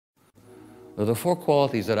The four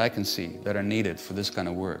qualities that I can see that are needed for this kind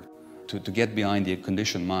of work, to get behind the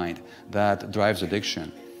conditioned mind that drives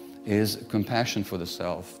addiction, is compassion for the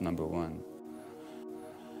self, number one.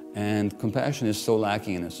 And compassion is so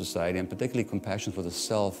lacking in a society, and particularly compassion for the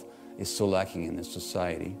self is so lacking in this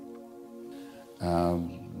society.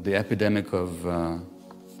 The epidemic of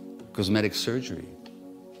cosmetic surgery,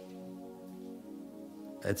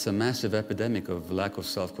 it's a massive epidemic of lack of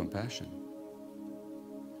self-compassion.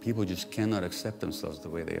 People just cannot accept themselves the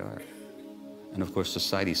way they are. And of course,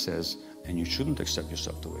 society says, and you shouldn't accept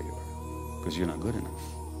yourself the way you are, because you're not good enough.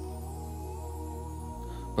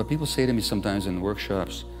 But people say to me sometimes in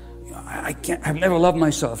workshops, I've never loved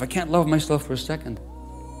myself. I can't love myself for a second.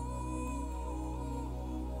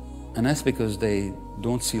 And that's because they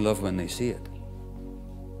don't see love when they see it.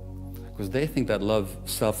 Because they think that love,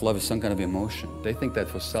 self-love is some kind of emotion. They think that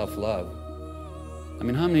for self-love, I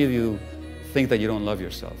mean, how many of you think that you don't love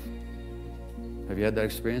yourself? Have you had that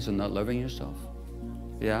experience of not loving yourself?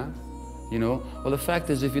 Yeah? You know? Well, the fact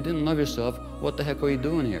is, if you didn't love yourself, what the heck are you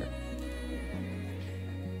doing here?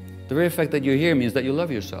 The very fact that you're here means that you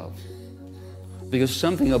love yourself. Because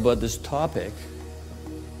something about this topic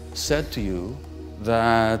said to you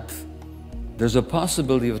that there's a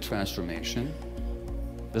possibility of transformation,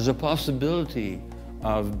 there's a possibility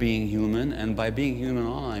of being human, and by being human,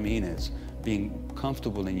 all I mean is being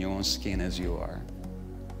comfortable in your own skin as you are.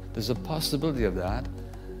 There's a possibility of that,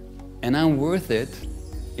 and I'm worth it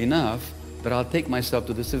enough that I'll take myself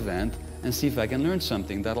to this event and see if I can learn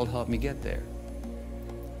something that'll help me get there.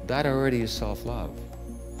 That already is self-love.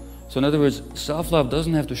 So in other words, self-love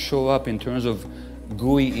doesn't have to show up in terms of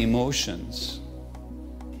gooey emotions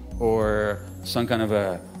or some kind of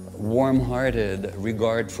a warm-hearted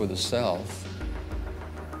regard for the self.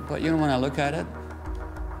 But you know, when I look at it,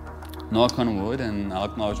 knock on wood, and I'll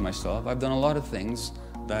acknowledge myself, I've done a lot of things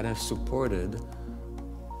that have supported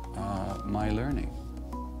my learning.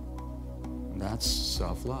 That's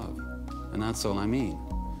self-love. And that's all I mean,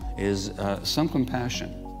 is some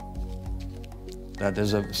compassion, that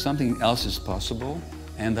there's something else is possible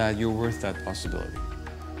and that you're worth that possibility.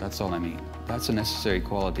 That's all I mean. That's a necessary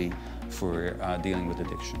quality for dealing with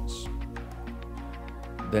addictions.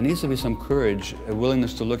 There needs to be some courage, a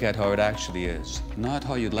willingness to look at how it actually is. Not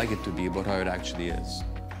how you'd like it to be, but how it actually is.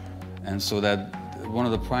 And so that one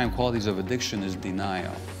of the prime qualities of addiction is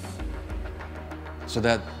denial. So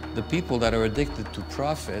that the people that are addicted to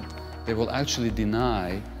profit, they will actually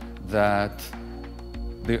deny that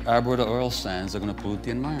the arboreal oil sands are going to pollute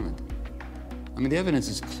the environment. I mean, the evidence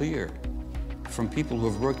is clear from people who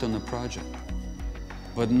have worked on the project.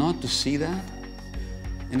 But not to see that,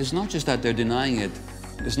 and it's not just that they're denying it,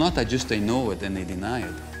 it's not that just they know it and they deny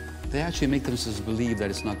it. They actually make themselves believe that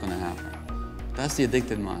it's not going to happen. That's the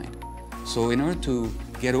addicted mind. So in order to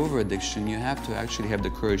get over addiction, you have to actually have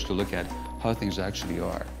the courage to look at how things actually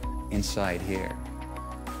are inside here.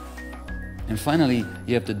 And finally,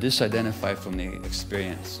 you have to disidentify from the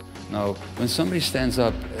experience. Now, when somebody stands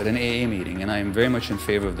up at an AA meeting, and I am very much in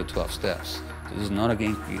favor of the 12 steps, this is not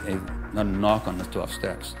a knock on the 12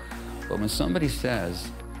 steps, but when somebody says,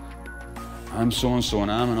 I'm so-and-so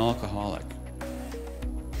and I'm an alcoholic,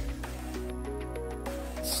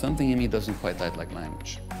 something in me doesn't quite like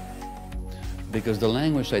language. Because the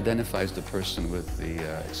language identifies the person with the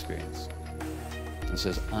experience. It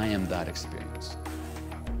says, I am that experience.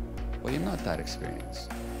 Well, you're not that experience.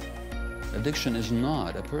 Addiction is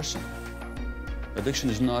not a person. Addiction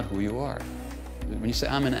is not who you are. When you say,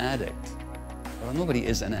 I'm an addict, well, nobody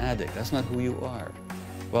is an addict. That's not who you are.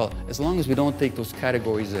 Well, as long as we don't take those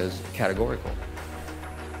categories as categorical,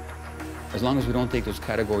 as long as we don't take those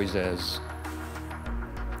categories as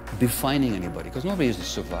defining anybody, because nobody is a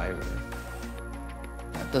survivor.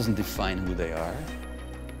 That doesn't define who they are.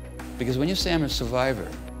 Because when you say I'm a survivor,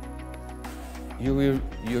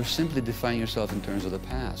 you're simply defining yourself in terms of the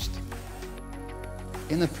past.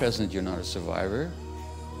 In the present, you're not a survivor.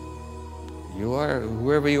 You are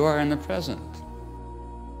whoever you are in the present.